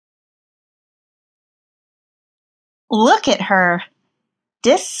Look at her.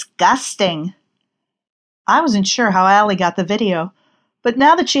 Disgusting. I wasn't sure how Allie got the video, but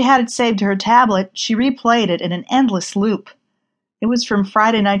now that she had it saved to her tablet, she replayed it in an endless loop. It was from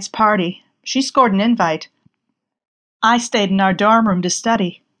Friday night's party. She scored an invite. I stayed in our dorm room to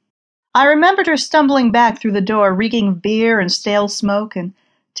study. I remembered her stumbling back through the door reeking of beer and stale smoke and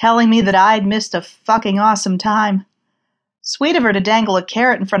telling me that I'd missed a fucking awesome time. Sweet of her to dangle a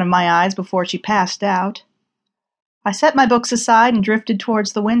carrot in front of my eyes before she passed out. I set my books aside and drifted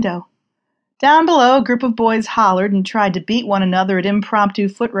towards the window. Down below, a group of boys hollered and tried to beat one another at impromptu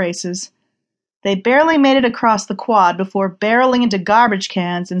foot races. They barely made it across the quad before barreling into garbage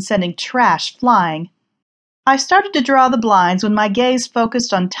cans and sending trash flying. I started to draw the blinds when my gaze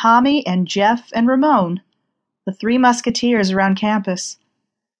focused on Tommy and Jeff and Ramon, the three musketeers around campus.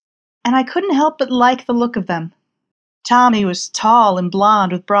 And I couldn't help but like the look of them. Tommy was tall and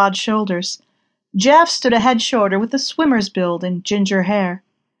blond with broad shoulders. Jeff stood a head shorter with a swimmer's build and ginger hair.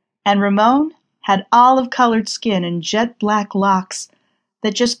 And Ramon had olive-colored skin and jet-black locks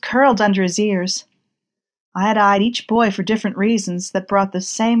that just curled under his ears. I had eyed each boy for different reasons that brought the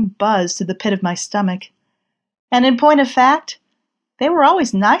same buzz to the pit of my stomach. And in point of fact, they were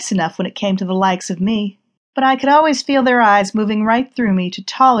always nice enough when it came to the likes of me. But I could always feel their eyes moving right through me to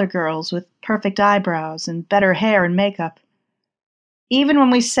taller girls with perfect eyebrows and better hair and makeup. Even when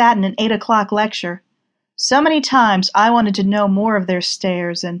we sat in an 8 o'clock lecture, so many times I wanted to know more of their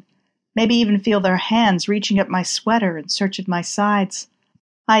stares and maybe even feel their hands reaching up my sweater in search of my sides.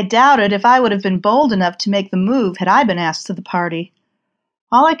 I doubted if I would have been bold enough to make the move had I been asked to the party.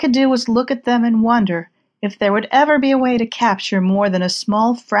 All I could do was look at them and wonder if there would ever be a way to capture more than a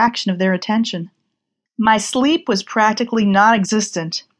small fraction of their attention. My sleep was practically non-existent,